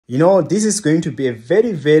This is going to be a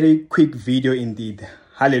very, very quick video indeed.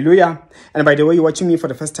 Hallelujah. And by the way, you're watching me for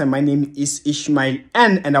the first time, my name is Ishmael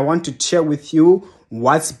and I want to share with you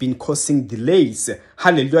what's been causing delays.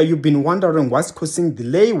 Hallelujah. You've been wondering what's causing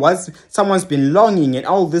delay, someone's been longing and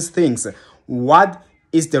all these things. What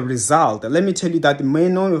is the result? Let me tell you that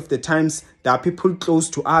many of the times there are people close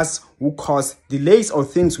to us who cause delays or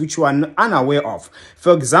things which you are unaware of.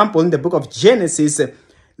 For example, in the book of Genesis,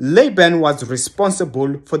 Laban was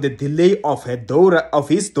responsible for the delay of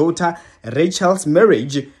his daughter Rachel's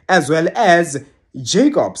marriage, as well as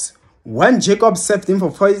Jacob's. When Jacob served him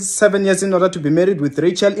for 7 years in order to be married with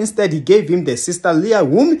Rachel, instead he gave him the sister Leah,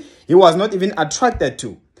 whom he was not even attracted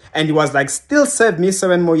to. And he was like, still serve me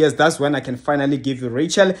 7 more years. That's when I can finally give you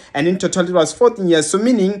Rachel. And in total, it was 14 years. So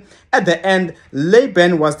meaning, at the end,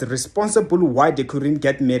 Laban was the responsible why they couldn't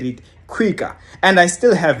get married quicker. And I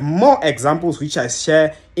still have more examples which I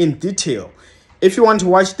share in detail. If you want to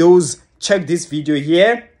watch those, check this video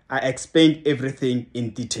here. I explained everything in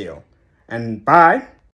detail. And bye.